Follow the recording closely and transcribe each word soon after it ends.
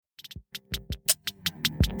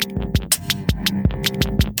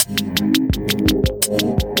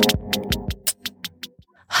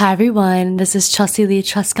Hi everyone, this is Chelsea Lee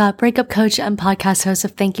Truscott, breakup coach and podcast host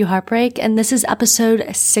of Thank You Heartbreak, and this is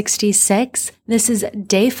episode 66. This is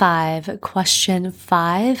day 5, question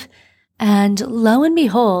 5, and lo and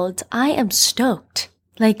behold, I am stoked.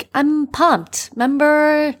 I'm pumped.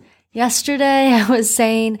 Remember yesterday I was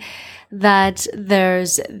saying that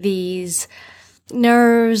there's these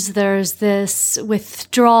nerves, there's this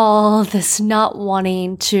withdrawal, this not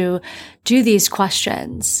wanting to do these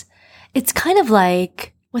questions. It's kind of like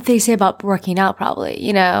what they say about working out probably.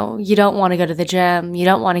 You don't want to go to the gym. You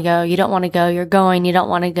don't want to go. You don't want to go. You're going. You don't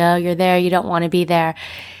want to go. You're there. You don't want to be there.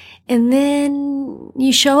 And then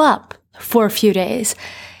you show up for a few days.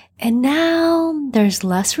 And now there's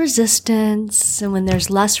less resistance. And when there's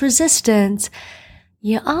less resistance,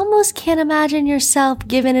 you almost can't imagine yourself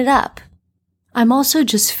giving it up. I'm also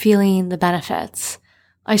just feeling the benefits.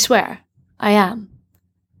 I swear, I am.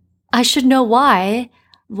 I should know why.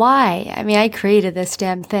 Why? I mean, I created this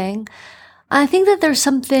damn thing. I think that there's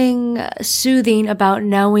something soothing about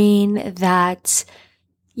knowing that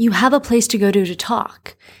you have a place to go to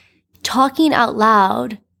talk. Talking out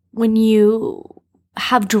loud when you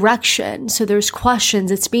have direction, so there's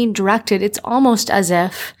questions, it's being directed, it's almost as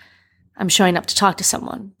if I'm showing up to talk to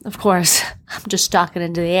someone. Of course, I'm just talking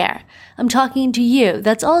into the air. I'm talking to you.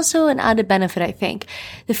 That's also an added benefit, I think.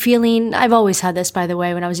 The feeling, I've always had this, by the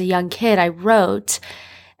way, when I was a young kid, I wrote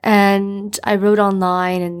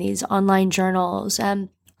online in these online journals, and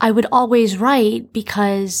I would always write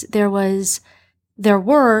because there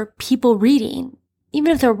were people reading.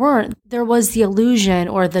 Even if there weren't, there was the illusion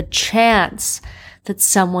or the chance that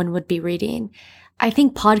someone would be reading. I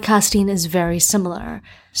think podcasting is very similar.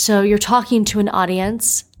 So you're talking to an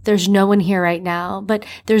audience. There's no one here right now, but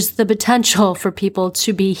there's the potential for people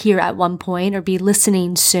to be here at one point or be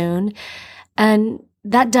listening soon. And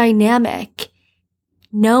that dynamic,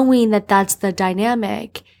 knowing that that's the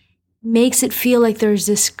dynamic, makes it feel like there's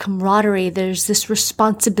this camaraderie, there's this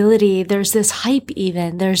responsibility, there's this hype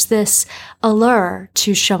even, there's this allure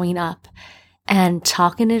to showing up and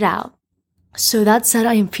talking it out. So that said,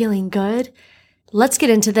 I am feeling good. Let's get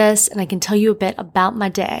into this, and I can tell you a bit about my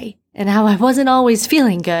day and how I wasn't always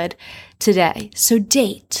feeling good today. So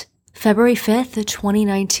date, February 5th,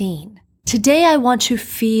 2019. Today I want to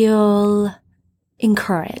feel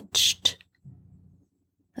encouraged.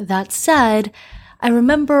 That said, I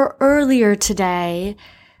remember earlier today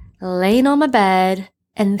laying on my bed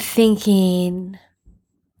and thinking,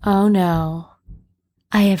 oh no,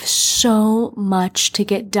 I have so much to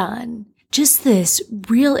get done. Just this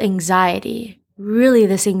real anxiety, really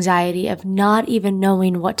this anxiety of not even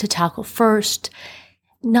knowing what to tackle first,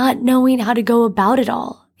 not knowing how to go about it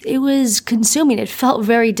all. It was consuming. It felt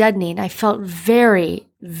very deadening. I felt very,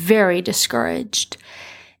 very discouraged.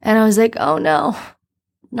 And I was like, oh no,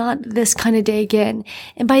 not this kind of day again.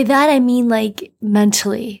 And by that, I mean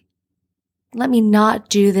mentally. Let me not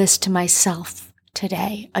do this to myself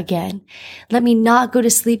today again. Let me not go to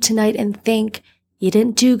sleep tonight and think, you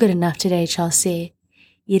didn't do good enough today, Chelsea.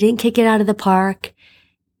 You didn't kick it out of the park.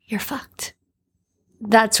 You're fucked.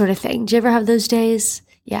 That sort of thing. Do you ever have those days?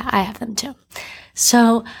 Yeah, I have them too.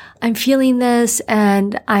 So I'm feeling this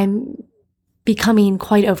and I'm becoming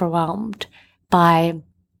quite overwhelmed by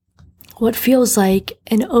what feels like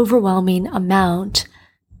an overwhelming amount,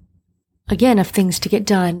 again, of things to get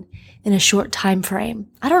done in a short time frame.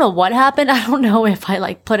 I don't know what happened. I don't know if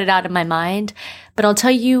I put it out of my mind, but I'll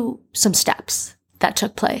tell you some steps that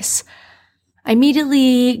took place. I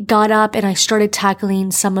immediately got up and I started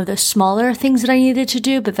tackling some of the smaller things that I needed to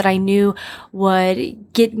do, but that I knew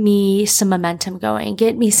would get me some momentum going,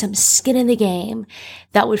 get me some skin in the game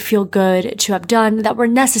that would feel good to have done, that were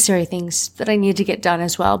necessary things that I needed to get done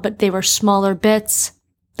as well, but they were smaller bits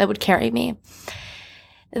that would carry me.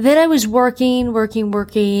 Then I was working,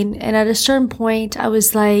 and at a certain point I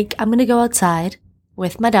was like, I'm going to go outside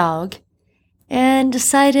with my dog, and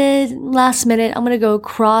decided last minute I'm going to go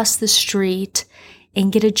across the street and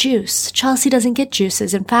get a juice. Chelsea doesn't get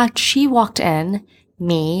juices. In fact, she walked in,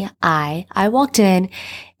 I walked in,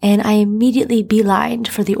 and I immediately beelined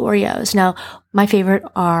for the Oreos. Now, my favorite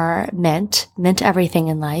are mint everything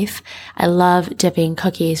in life. I love dipping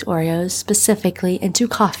cookies, Oreos, specifically into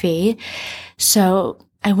coffee. So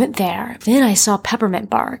I went there. Then I saw peppermint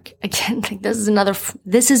bark. Again,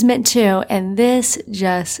 this is mint too. And this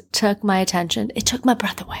just took my attention. It took my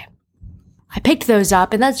breath away. I picked those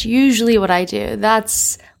up, and that's usually what I do.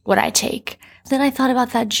 That's what I take. Then I thought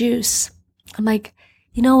about that juice. I'm like,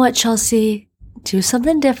 you know what, Chelsea? Do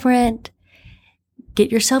something different.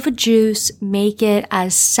 Get yourself a juice. Make it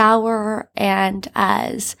as sour and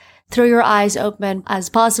as throw your eyes open as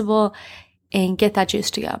possible and get that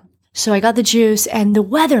juice to go. So I got the juice, and the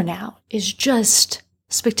weather now is just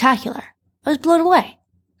spectacular. I was blown away.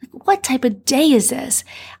 Like, what type of day is this?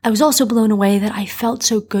 I was also blown away that I felt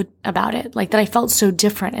so good about it, like that I felt so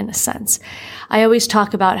different in a sense. I always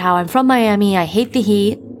talk about how I'm from Miami. I hate the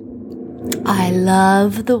heat. I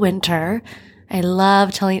love the winter. I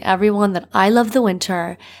love telling everyone that I love the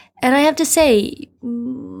winter. And I have to say,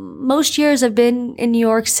 most years I've been in New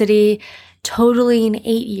York City totaling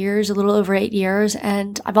 8 years, a little over 8 years,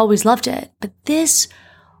 and I've always loved it. But this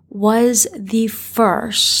was the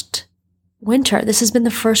first winter. This has been the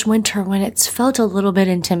first winter when it's felt a little bit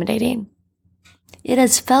intimidating. It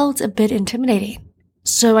has felt a bit intimidating.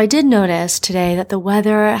 So I did notice today that the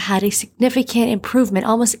weather had a significant improvement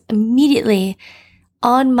almost immediately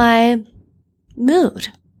on my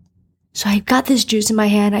mood. So I got this juice in my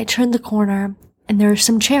hand. I turned the corner and there are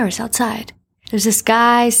some chairs outside. There's this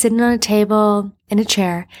guy sitting on a table in a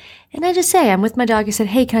chair. And I just say, I'm with my dog. I said,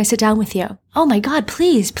 hey, can I sit down with you? Oh my God,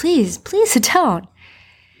 please sit down.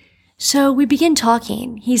 So we begin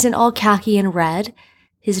talking. He's in all khaki and red.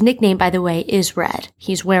 His nickname, by the way, is Red.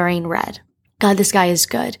 He's wearing red. God, this guy is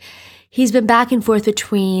good. He's been back and forth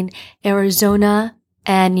between Arizona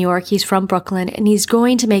and New York. He's from Brooklyn, and he's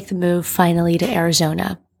going to make the move finally to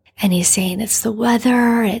Arizona. And he's saying it's the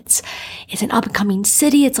weather, it's an up-and-coming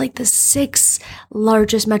city, it's like the 6th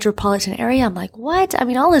largest metropolitan area. I'm like, what? I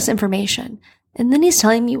mean, all this information. And then he's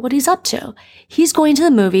telling me what he's up to. He's going to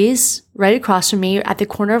the movies right across from me at the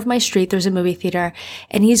corner of my street. There's a movie theater,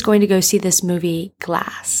 and he's going to go see this movie,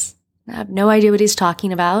 Glass. I have no idea what he's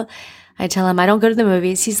talking about. I tell him I don't go to the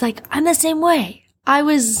movies. He's like, I'm the same way. I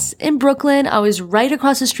was in Brooklyn. I was right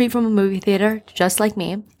across the street from a movie theater, just like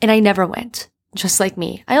me, and I never went. Just like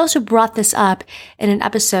me. I also brought this up in an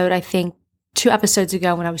episode, I think 2 episodes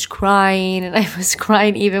ago when I was crying, and I was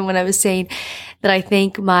crying even when I was saying that I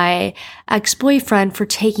thank my ex-boyfriend for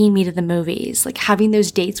taking me to the movies, like having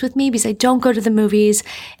those dates with me, because I don't go to the movies.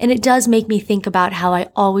 And it does make me think about how I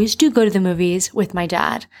always do go to the movies with my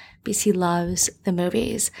dad because he loves the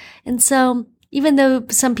movies. And so even though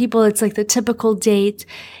some people, it's like the typical date,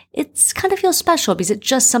 it's kind of feels special because it's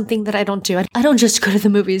just something that I don't do. I don't just go to the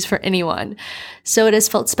movies for anyone. So it has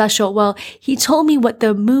felt special. Well, he told me what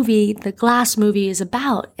the movie, the Glass movie, is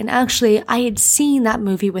about. And actually, I had seen that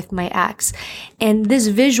movie with my ex. And this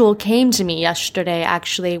visual came to me yesterday,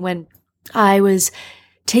 actually, when I was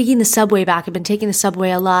taking the subway back. I've been taking the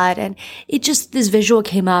subway a lot, and this visual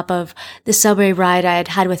came up of the subway ride I had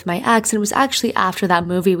had with my ex, and it was actually after that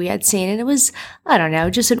movie we had seen, and it was, I don't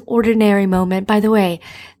know, just an ordinary moment. By the way,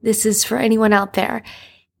 this is for anyone out there.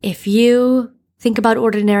 If you think about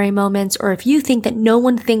ordinary moments, or if you think that no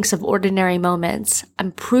one thinks of ordinary moments,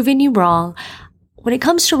 I'm proving you wrong. When it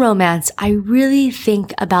comes to romance, I really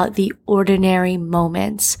think about the ordinary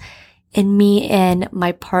moments in me and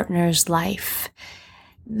my partner's life.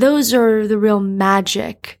 Those are the real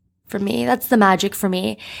magic for me. That's the magic for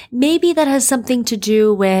me. Maybe that has something to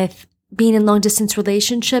do with being in long distance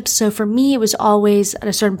relationships. So for me, it was always at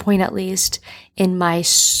a certain point, at least in my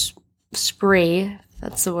spree,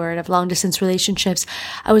 that's the word, of long distance relationships,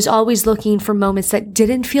 I was always looking for moments that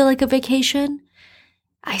didn't feel like a vacation.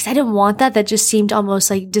 I didn't want that. That just seemed almost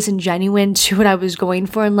like disingenuous to what I was going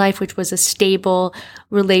for in life, which was a stable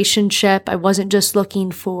relationship. I wasn't just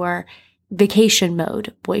looking for vacation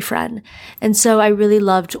mode boyfriend. And so I really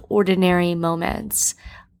loved ordinary moments.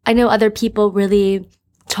 I know other people really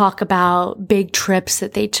talk about big trips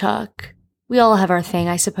that they took. We all have our thing,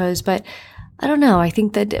 I suppose, but I don't know. I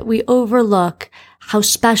think that we overlook how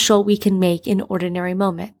special we can make an ordinary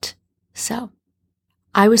moment. So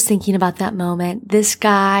I was thinking about that moment. This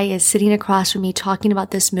guy is sitting across from me talking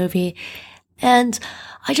about this movie, and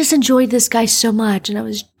I just enjoyed this guy so much. And I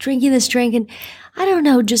was drinking this drink, and I don't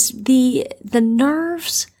know, just the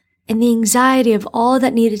nerves and the anxiety of all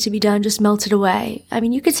that needed to be done just melted away. I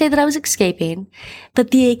mean, you could say that I was escaping,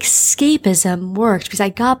 but the escapism worked because I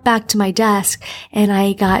got back to my desk and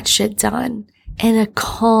I got shit done in a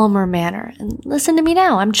calmer manner. And listen to me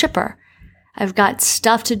now, I'm chipper. I've got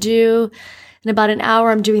stuff to do. In about an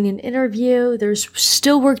hour, I'm doing an interview. There's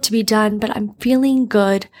still work to be done, but I'm feeling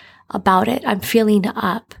good about it. I'm feeling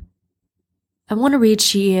up. I want to read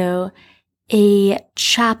to you a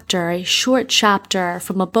short chapter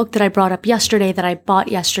from a book that I brought up yesterday, that I bought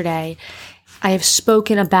yesterday. I have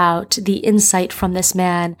spoken about the insight from this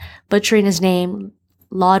man, butchering his name,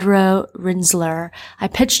 Lodro Rinzler. I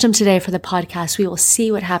pitched him today for the podcast. We will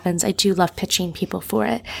see what happens. I do love pitching people for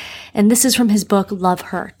it. And this is from his book, Love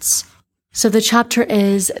Hurts. So the chapter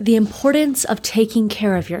is The Importance of Taking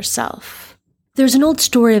Care of Yourself. There's an old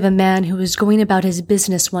story of a man who was going about his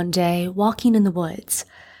business one day, walking in the woods.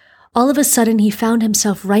 All of a sudden, he found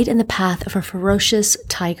himself right in the path of a ferocious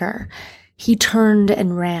tiger. He turned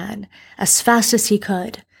and ran as fast as he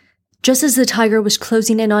could. Just as the tiger was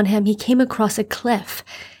closing in on him, he came across a cliff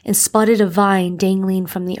and spotted a vine dangling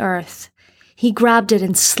from the earth. He grabbed it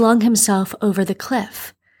and slung himself over the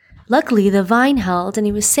cliff. Luckily, the vine held and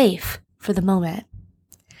he was safe for the moment.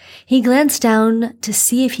 He glanced down to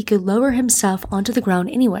see if he could lower himself onto the ground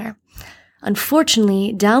anywhere.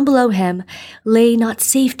 Unfortunately, down below him lay not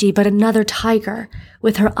safety but another tiger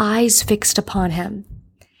with her eyes fixed upon him.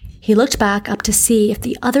 He looked back up to see if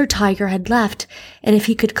the other tiger had left and if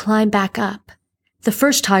he could climb back up. The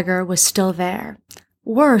first tiger was still there.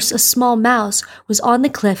 Worse, a small mouse was on the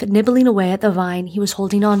cliff nibbling away at the vine he was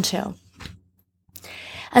holding on to.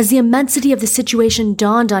 As the immensity of the situation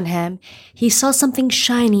dawned on him, he saw something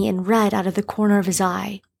shiny and red out of the corner of his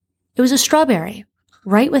eye. It was a strawberry,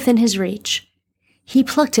 right within his reach. He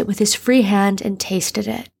plucked it with his free hand and tasted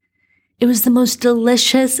it. It was the most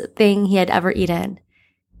delicious thing he had ever eaten.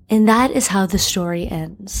 And that is how the story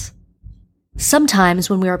ends. Sometimes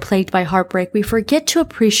when we are plagued by heartbreak, we forget to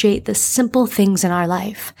appreciate the simple things in our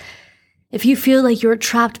life. If you feel like you're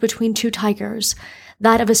trapped between two tigers,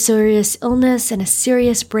 that of a serious illness and a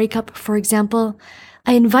serious breakup, for example,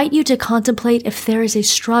 I invite you to contemplate if there is a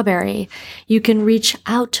strawberry you can reach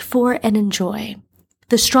out for and enjoy.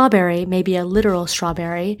 The strawberry may be a literal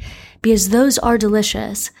strawberry, because those are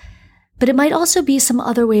delicious, but it might also be some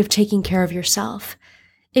other way of taking care of yourself.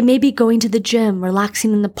 It may be going to the gym,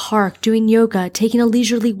 relaxing in the park, doing yoga, taking a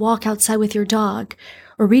leisurely walk outside with your dog,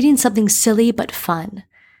 or reading something silly but fun.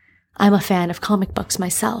 I'm a fan of comic books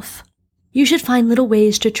myself. You should find little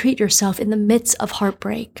ways to treat yourself in the midst of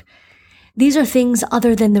heartbreak. These are things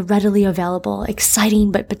other than the readily available,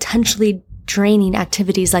 exciting but potentially draining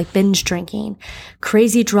activities like binge drinking,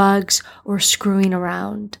 crazy drugs, or screwing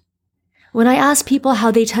around. When I ask people how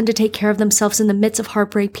they tend to take care of themselves in the midst of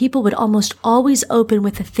heartbreak, people would almost always open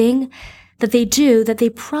with a thing that they do that they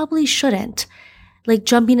probably shouldn't, like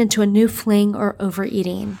jumping into a new fling or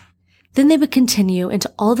overeating. Then they would continue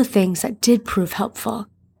into all the things that did prove helpful.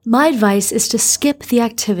 My advice is to skip the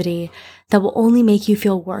activity that will only make you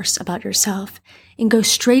feel worse about yourself and go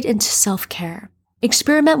straight into self-care.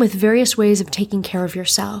 Experiment with various ways of taking care of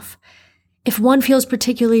yourself. If one feels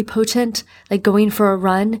particularly potent, like going for a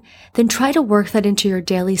run, then try to work that into your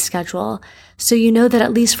daily schedule so you know that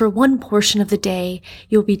at least for one portion of the day,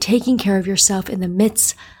 you'll be taking care of yourself in the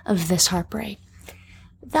midst of this heartbreak.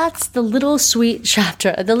 That's the little sweet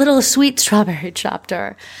chapter, the little sweet strawberry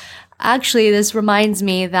chapter. Actually, this reminds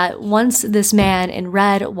me that once this man in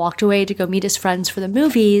red walked away to go meet his friends for the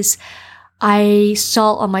movies, I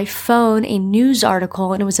saw on my phone a news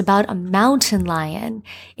article, and it was about a mountain lion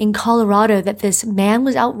in Colorado that this man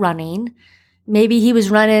was out running. Maybe he was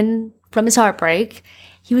running from his heartbreak.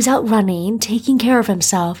 He was out running, taking care of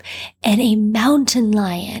himself, and a mountain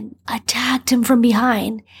lion attacked him from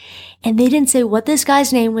behind. And they didn't say what this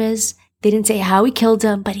guy's name was. They didn't say how he killed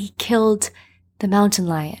him, but he killed the mountain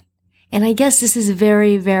lion. And I guess this is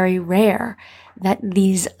very, very rare that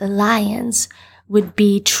these lions would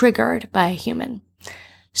be triggered by a human.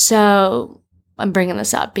 So I'm bringing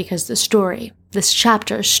this up because this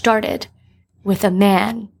chapter started with a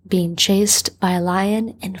man being chased by a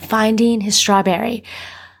lion and finding his strawberry.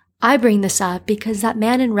 I bring this up because that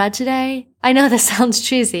man in red today, I know this sounds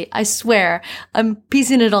cheesy. I swear, I'm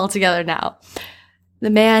piecing it all together now. The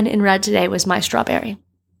man in red today was my strawberry.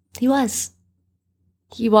 He was.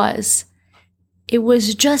 It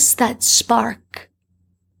was just that spark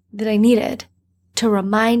that I needed to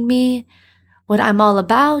remind me what I'm all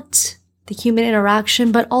about, the human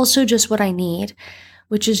interaction, but also just what I need,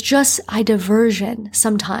 which is just a diversion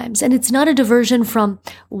sometimes. And it's not a diversion from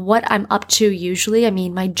what I'm up to usually. I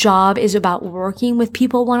mean, my job is about working with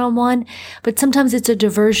people one-on-one, but sometimes it's a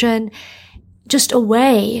diversion just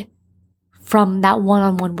away from that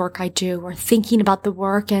one-on-one work I do or thinking about the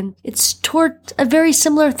work. And it's toward a very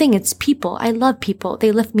similar thing. It's people. I love people.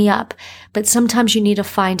 They lift me up. But sometimes you need to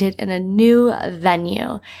find it in a new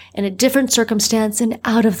venue, in a different circumstance, and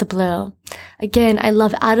out of the blue. Again, I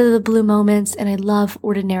love out of the blue moments and I love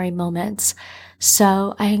ordinary moments.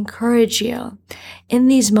 So I encourage you in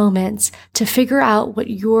these moments to figure out what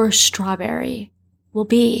your strawberry will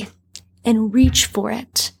be and reach for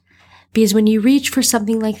it. Because when you reach for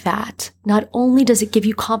something like that, not only does it give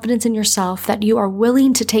you confidence in yourself that you are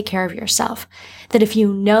willing to take care of yourself, that if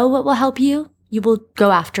you know what will help you, you will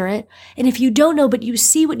go after it. And if you don't know, but you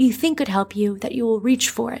see what you think could help you, that you will reach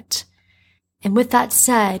for it. And with that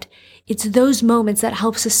said, it's those moments that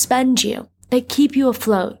help suspend you, that keep you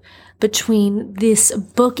afloat between this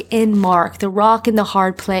bookend mark, the rock and the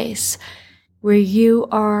hard place. where you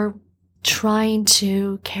are trying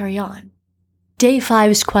to carry on. Day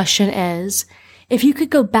 5's question is, if you could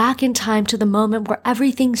go back in time to the moment where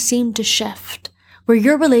everything seemed to shift, where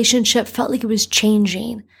your relationship felt like it was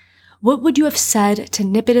changing, what would you have said to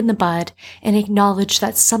nip it in the bud and acknowledge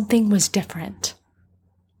that something was different?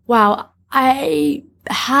 Wow, I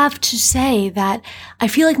have to say that I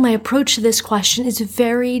feel like my approach to this question is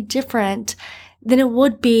very different than it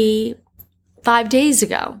would be 5 days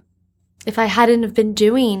ago. If I hadn't have been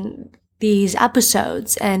doing these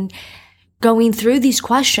episodes and going through these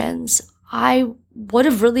questions, I would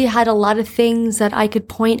have really had a lot of things that I could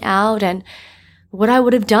point out and what I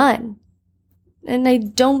would have done. And I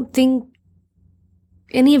don't think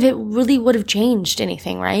any of it really would have changed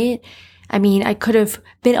anything, right? I mean, I could have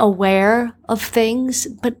been aware of things,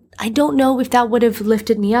 but I don't know if that would have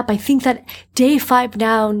lifted me up. I think that day 5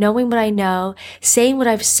 now, knowing what I know, saying what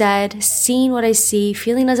I've said, seeing what I see,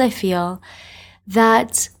 feeling as I feel,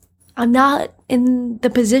 that I'm not in the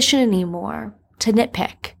position anymore to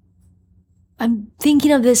nitpick. I'm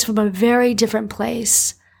thinking of this from a very different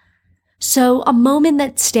place. So a moment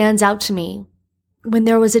that stands out to me when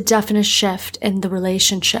there was a definite shift in the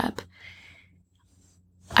relationship,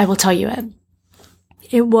 I will tell you it.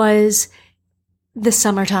 It was the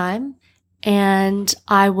summertime, and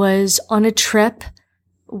I was on a trip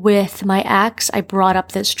with my ex. I brought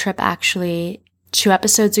up this trip actually 2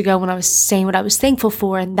 episodes ago when I was saying what I was thankful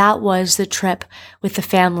for, and that was the trip with the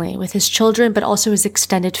family, with his children, but also his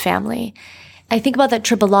extended family. I think about that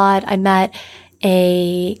trip a lot. I met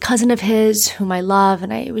a cousin of his whom I love,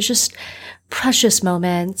 and it was just precious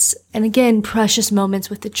moments. And again, precious moments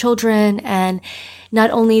with the children, and not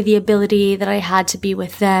only the ability that I had to be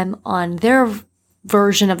with them on their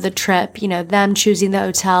version of the trip, you know, them choosing the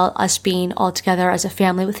hotel, us being all together as a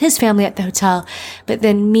family with his family at the hotel, but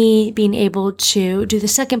then me being able to do the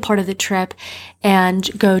second part of the trip and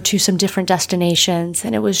go to some different destinations.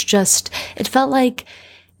 And it was just, it felt like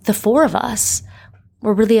the 4 of us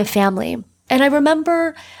were really a family. And I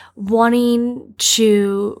remember wanting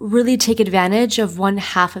to really take advantage of one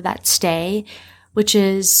half of that stay, which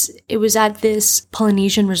is, it was at this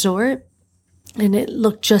Polynesian resort, and it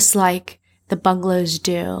looked just like the bungalows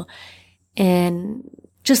do, and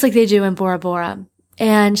just like they do in Bora Bora.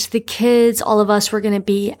 And the kids, all of us, were going to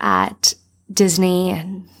be at Disney,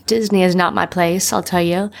 and Disney is not my place, I'll tell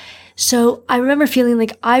you. So I remember feeling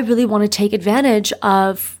like I really want to take advantage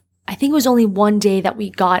of, I think it was only one day that we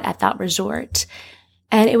got at that resort.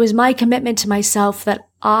 And it was my commitment to myself that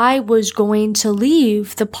I was going to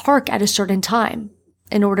leave the park at a certain time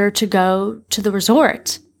in order to go to the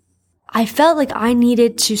resort. I felt like I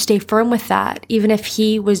needed to stay firm with that, even if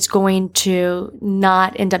he was going to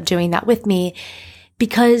not end up doing that with me,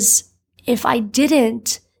 because if I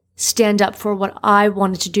didn't stand up for what I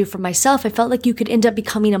wanted to do for myself, I felt like you could end up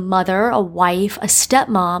becoming a mother, a wife, a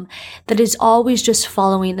stepmom that is always just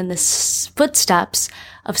following in the footsteps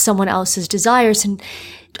of someone else's desires. And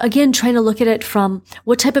again, trying to look at it from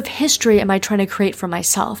what type of history am I trying to create for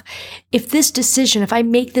myself? If I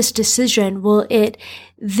make this decision, will it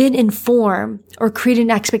then inform or create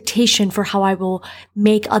an expectation for how I will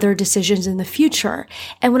make other decisions in the future?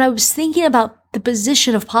 And when I was thinking about the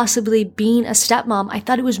position of possibly being a stepmom, I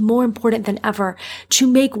thought it was more important than ever to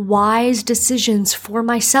make wise decisions for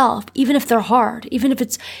myself, even if they're hard, even if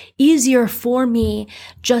it's easier for me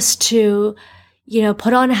just to,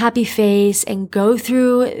 put on a happy face and go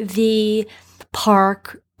through the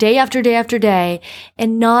park day after day after day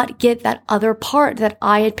and not get that other part that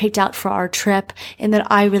I had picked out for our trip and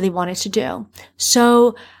that I really wanted to do.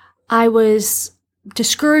 So I was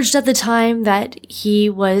discouraged at the time that he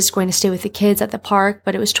was going to stay with the kids at the park,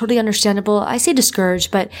 but it was totally understandable. I say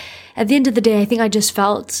discouraged, but at the end of the day, I think I just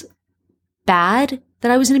felt bad that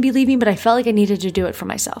I was going to be leaving, but I felt like I needed to do it for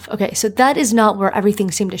myself. Okay, so that is not where everything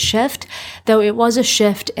seemed to shift, though it was a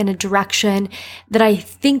shift in a direction that I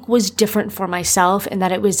think was different for myself and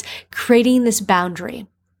that it was creating this boundary.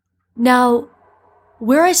 Now,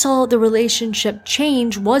 where I saw the relationship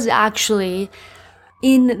change was actually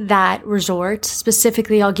in that resort.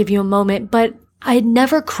 Specifically, I'll give you a moment, but I had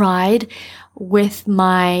never cried with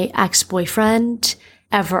my ex-boyfriend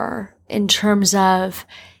ever in terms of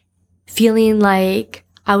feeling like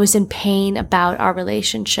I was in pain about our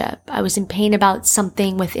relationship. I was in pain about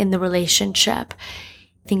something within the relationship.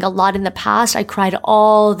 I think a lot in the past, I cried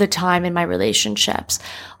all the time in my relationships,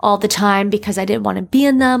 all the time because I didn't want to be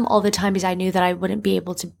in them, all the time because I knew that I wouldn't be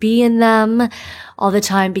able to be in them, all the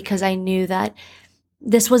time because I knew that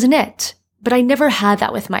this wasn't it. But I never had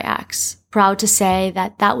that with my ex. Proud to say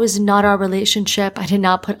that that was not our relationship. I did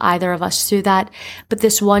not put either of us through that. But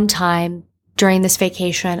this one time during this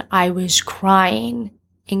vacation, I was crying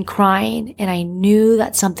and crying, and I knew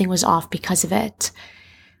that something was off because of it.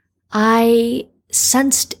 I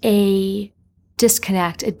sensed a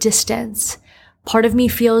disconnect, a distance. Part of me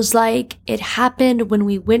feels like it happened when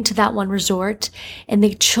we went to that one resort and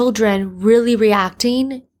the children really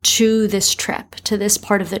reacting to this trip, to this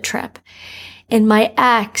part of the trip. And my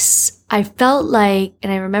ex, I felt like,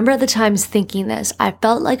 and I remember at the times thinking this, I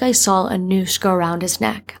felt like I saw a noose go around his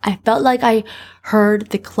neck. I felt like I heard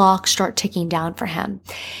the clock start ticking down for him.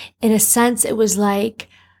 In a sense, it was like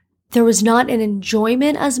there was not an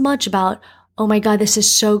enjoyment as much about, oh my God, this is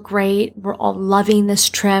so great. We're all loving this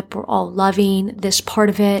trip. We're all loving this part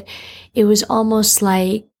of it. It was almost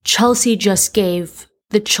like Chelsea just gave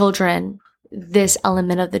the children this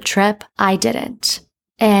element of the trip. I didn't.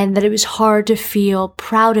 And that it was hard to feel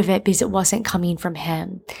proud of it because it wasn't coming from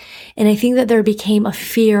him. And I think that there became a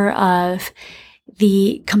fear of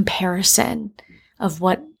the comparison of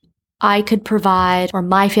what I could provide or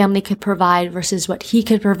my family could provide versus what he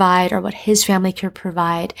could provide or what his family could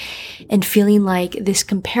provide, and feeling like this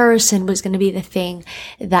comparison was going to be the thing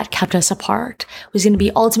that kept us apart, was going to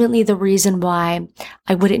be ultimately the reason why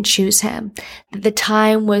I wouldn't choose him. The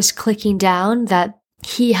time was clicking down that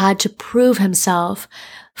he had to prove himself,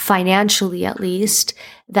 financially at least,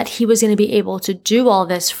 that he was going to be able to do all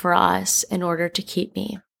this for us in order to keep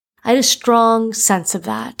me. I had a strong sense of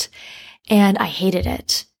that, and I hated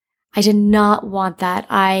it. I did not want that.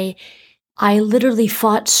 I literally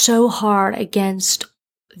fought so hard against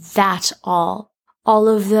that all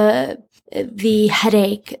of the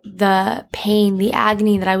headache, the pain, the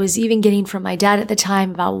agony that I was even getting from my dad at the time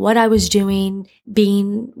about what I was doing,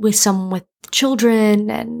 being with someone with children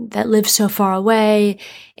and that lived so far away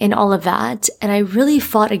and all of that. And I really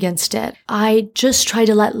fought against it. I just tried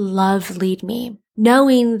to let love lead me,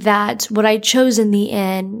 knowing that what I chose in the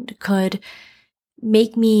end could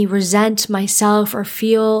make me resent myself or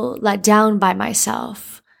feel let down by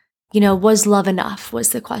myself. Was love enough was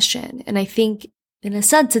the question. And I think in a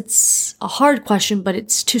sense, it's a hard question, but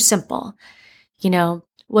it's too simple.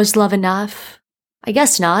 Was love enough? I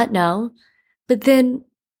guess not, no. But then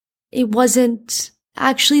it wasn't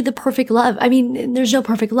actually the perfect love. I mean, there's no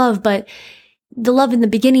perfect love, but the love in the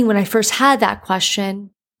beginning when I first had that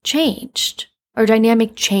question changed. Our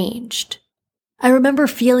dynamic changed. I remember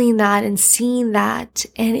feeling that and seeing that,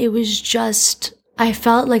 and it was just, I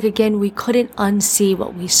felt like, again, we couldn't unsee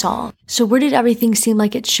what we saw. So where did everything seem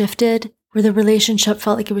like it shifted? Where the relationship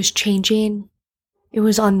felt like it was changing? It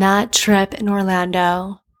was on that trip in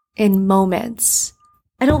Orlando, in moments.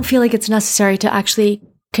 I don't feel like it's necessary to actually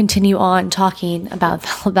continue on talking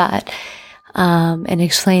about all that and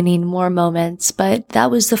explaining more moments, but that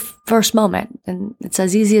was the first moment, and it's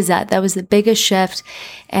as easy as that. That was the biggest shift,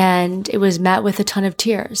 and it was met with a ton of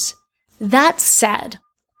tears. That said,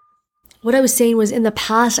 what I was saying was, in the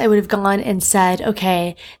past, I would have gone and said,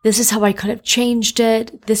 okay, this is how I could have changed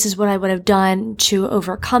it. This is what I would have done to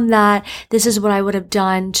overcome that. This is what I would have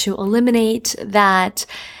done to eliminate that.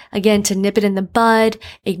 Again, to nip it in the bud,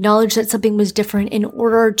 acknowledge that something was different in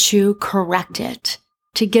order to correct it,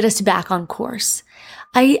 to get us back on course.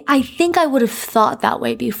 I think I would have thought that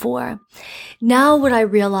way before. Now what I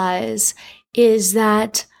realize is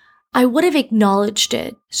that I would have acknowledged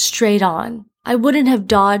it straight on. I wouldn't have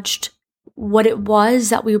dodged what it was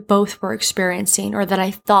that we both were experiencing or that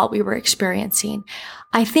I thought we were experiencing.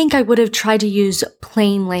 I think I would have tried to use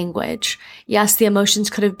plain language. Yes, the emotions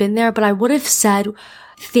could have been there, but I would have said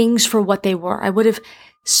things for what they were. I would have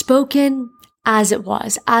spoken as it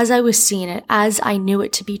was, as I was seeing it, as I knew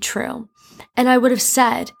it to be true. And I would have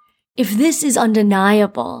said, if this is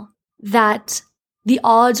undeniable, that the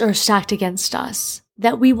odds are stacked against us,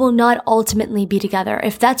 that we will not ultimately be together.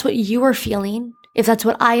 If that's what you are feeling, if that's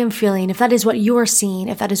what I am feeling, if that is what you are seeing,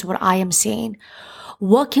 if that is what I am seeing,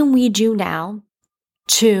 what can we do now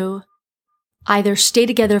to either stay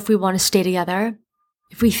together if we want to stay together,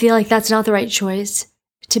 if we feel like that's not the right choice,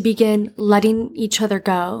 to begin letting each other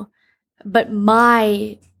go. But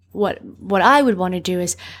what I would want to do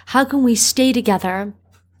is, how can we stay together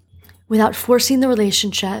without forcing the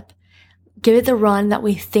relationship, give it the run that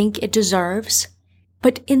we think it deserves,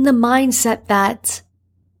 but in the mindset that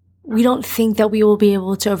we don't think that we will be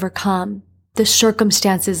able to overcome the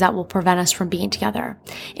circumstances that will prevent us from being together.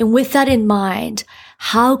 And with that in mind,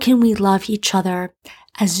 how can we love each other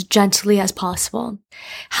as gently as possible?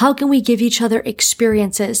 How can we give each other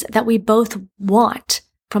experiences that we both want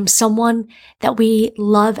from someone that we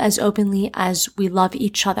love as openly as we love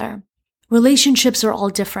each other? Relationships are all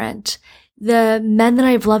different. The men that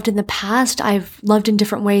I've loved in the past, I've loved in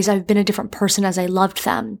different ways. I've been a different person as I loved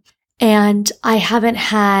them. And I haven't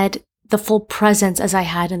had the full presence as I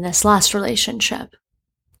had in this last relationship.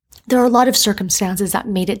 There are a lot of circumstances that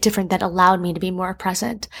made it different, that allowed me to be more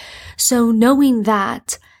present. So knowing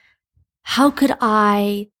that, how could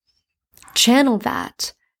I channel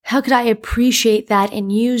that? How could I appreciate that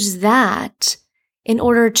and use that in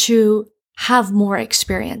order to have more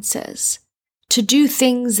experiences, to do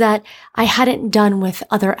things that I hadn't done with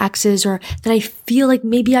other exes, or that I feel like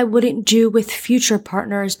maybe I wouldn't do with future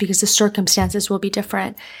partners because the circumstances will be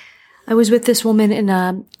different. I was with this woman in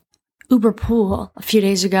a Uber pool a few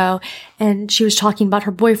days ago, and she was talking about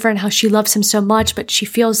her boyfriend, how she loves him so much, but she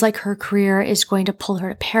feels like her career is going to pull her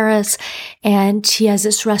to Paris, and he has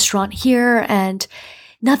this restaurant here, and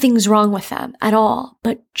nothing's wrong with them at all,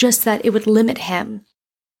 but just that it would limit him.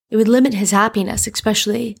 It would limit his happiness,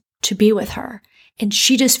 especially to be with her. And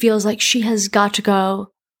she just feels like she has got to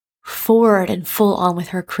go forward and full on with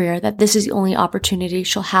her career, that this is the only opportunity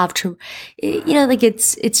she'll have to, like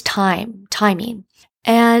it's timing.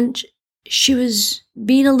 And she was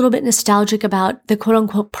being a little bit nostalgic about the quote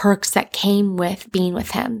unquote perks that came with being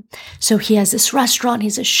with him. So he has this restaurant,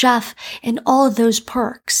 he's a chef, and all of those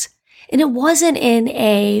perks. And it wasn't in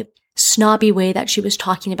a snobby way that she was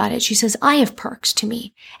talking about it. She says, I have perks to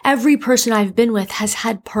me. Every person I've been with has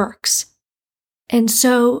had perks. And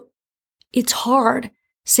so it's hard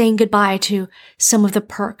saying goodbye to some of the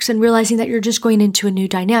perks and realizing that you're just going into a new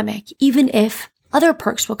dynamic, even if other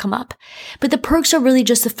perks will come up. But the perks are really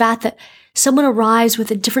just the fact that someone arrives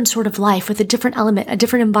with a different sort of life, with a different element, a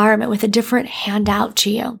different environment, with a different handout to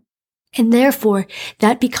you. And therefore,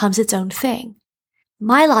 that becomes its own thing.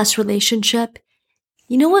 My last relationship,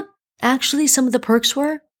 you know what actually some of the perks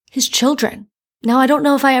were? His children. Now, I don't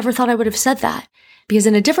know if I ever thought I would have said that, because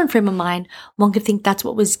in a different frame of mind, one could think that's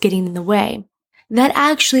what was getting in the way. That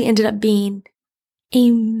actually ended up being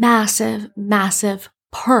a massive, massive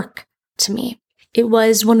perk to me. It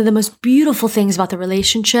was one of the most beautiful things about the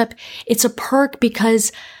relationship. It's a perk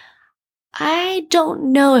because I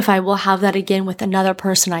don't know if I will have that again with another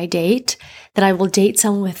person I date, that I will date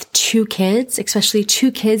someone with 2 kids, especially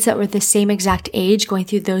 2 kids that were the same exact age, going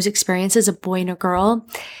through those experiences, a boy and a girl.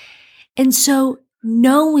 And so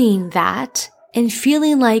knowing that and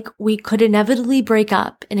feeling like we could inevitably break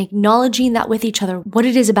up, and acknowledging that with each other, what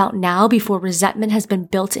it is about now before resentment has been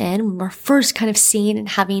built in, when we're first kind of seeing and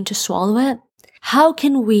having to swallow it. How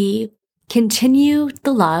can we continue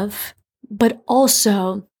the love, but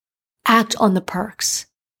also act on the perks,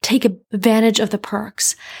 take advantage of the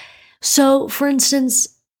perks? So, for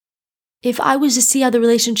instance, if I was to see how the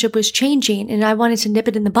relationship was changing and I wanted to nip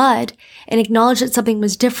it in the bud and acknowledge that something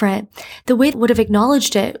was different, the way I would have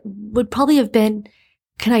acknowledged it would probably have been,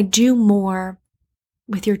 can I do more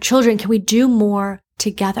with your children? Can we do more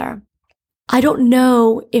together? I don't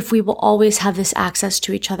know if we will always have this access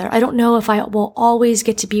to each other. I don't know if I will always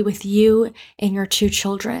get to be with you and your 2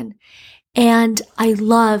 children. And I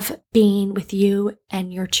love being with you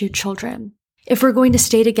and your 2 children. If we're going to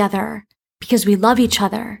stay together because we love each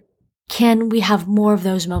other, can we have more of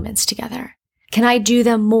those moments together? Can I do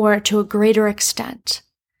them more to a greater extent?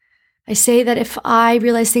 I say that if I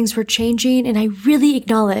realized things were changing and I really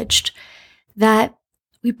acknowledged that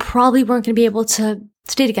we probably weren't going to be able to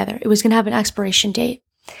stay together, it was going to have an expiration date.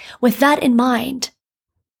 With that in mind,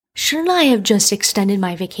 shouldn't I have just extended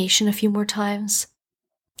my vacation a few more times?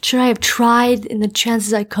 Should I have tried, in the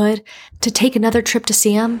chances I could, to take another trip to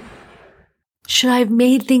see him? Should I have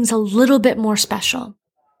made things a little bit more special?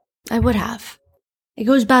 I would have. It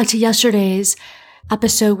goes back to yesterday's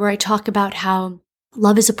episode where I talk about how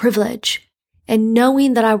love is a privilege, and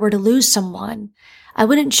knowing that I were to lose someone, I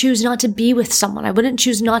wouldn't choose not to be with someone. I wouldn't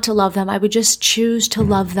choose not to love them. I would just choose to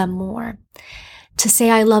love them more, to say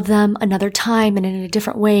I love them another time and in a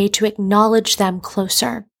different way, to acknowledge them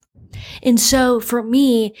closer. And so for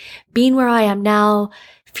me, being where I am now,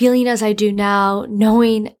 feeling as I do now,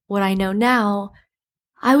 knowing what I know now,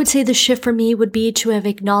 I would say the shift for me would be to have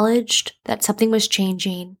acknowledged that something was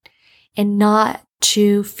changing and not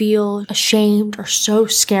to feel ashamed or so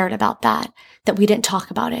scared about that we didn't talk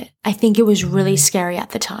about it. I think it was really scary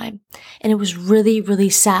at the time. And it was really, really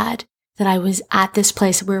sad that I was at this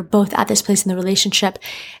place. We were both at this place in the relationship.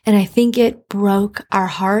 And I think it broke our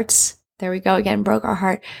hearts. There we go again, broke our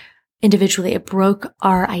heart individually. It broke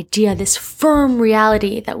our idea, this firm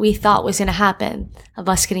reality that we thought was going to happen of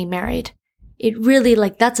us getting married. It really,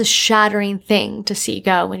 that's a shattering thing to see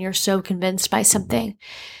go when you're so convinced by something.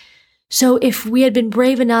 So if we had been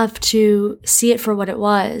brave enough to see it for what it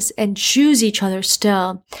was and choose each other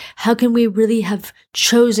still, how can we really have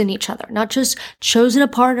chosen each other? Not just chosen a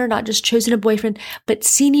partner, not just chosen a boyfriend, but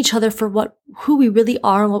seen each other for who we really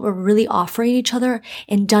are and what we're really offering each other,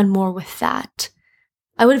 and done more with that.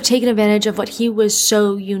 I would have taken advantage of what he was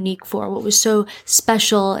so unique for, what was so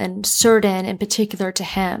special and certain and particular to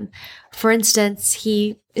him. For instance,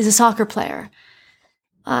 he is a soccer player.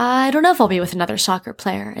 I don't know if I'll be with another soccer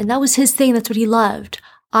player. And that was his thing. That's what he loved.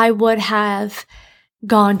 I would have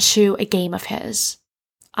gone to a game of his.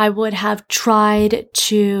 I would have tried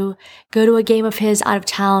to go to a game of his out of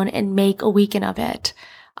town and make a weekend of it.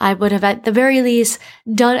 I would have, at the very least,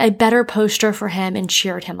 done a better poster for him and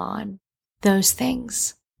cheered him on. Those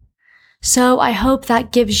things. So I hope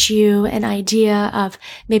that gives you an idea of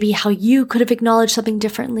maybe how you could have acknowledged something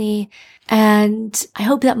differently. And I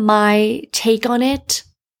hope that my take on it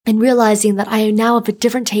and realizing that I now have a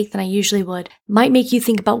different take than I usually would might make you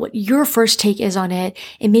think about what your first take is on it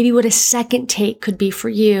and maybe what a second take could be for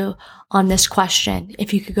you on this question.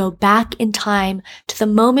 If you could go back in time to the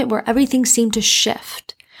moment where everything seemed to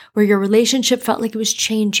shift, where your relationship felt like it was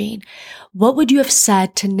changing, what would you have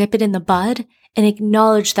said to nip it in the bud and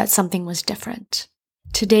acknowledge that something was different?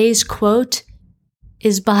 Today's quote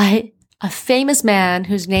is by a famous man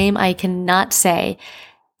whose name I cannot say,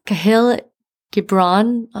 Kahlil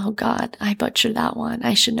Gibran. Oh God, I butchered that one.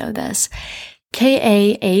 I should know this.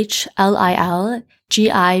 Kahlil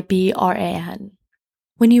Gibran.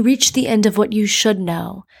 When you reach the end of what you should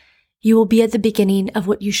know, you will be at the beginning of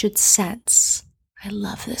what you should sense. I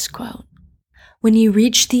love this quote. When you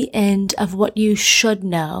reach the end of what you should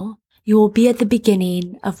know, you will be at the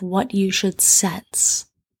beginning of what you should sense.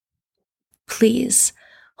 Please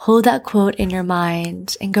hold that quote in your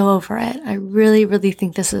mind and go over it. I really, really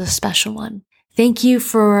think this is a special one. Thank you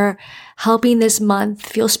for helping this month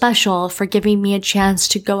feel special, for giving me a chance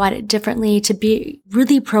to go at it differently, to be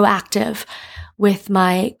really proactive with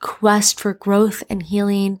my quest for growth and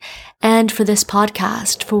healing, and for this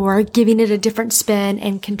podcast, for giving it a different spin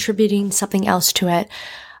and contributing something else to it.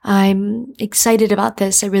 I'm excited about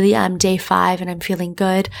this. I really am. Day 5 and I'm feeling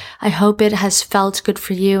good. I hope it has felt good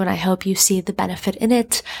for you and I hope you see the benefit in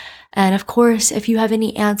it. And of course, if you have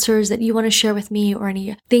any answers that you want to share with me or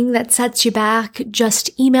anything that sets you back,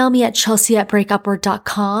 just email me at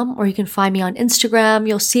chelsea@breakupword.com, or you can find me on Instagram.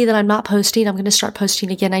 You'll see that I'm not posting. I'm going to start posting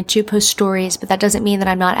again. I do post stories, but that doesn't mean that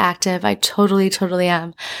I'm not active. I totally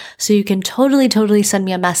am. So you can totally send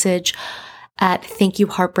me a message at Thank You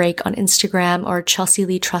Heartbreak on Instagram or Chelsea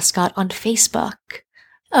Lee Truscott on Facebook.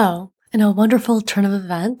 Oh, and a wonderful turn of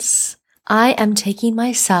events. I am taking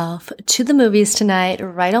myself to the movies tonight,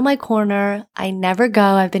 right on my corner. I never go.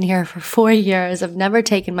 I've been here for 4 years. I've never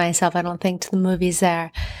taken myself, I don't think, to the movies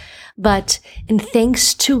there. But in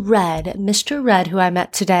thanks to Red, Mr. Red, who I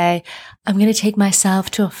met today, I'm going to take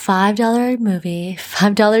myself to a $5 movie,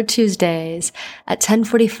 $5 Tuesdays at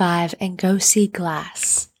 10:45 and go see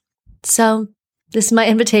Glass. So this is my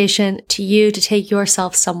invitation to you to take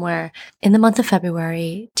yourself somewhere in the month of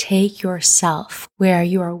February. Take yourself where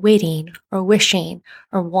you are waiting or wishing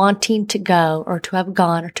or wanting to go or to have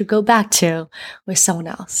gone or to go back to with someone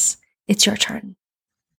else. It's your turn.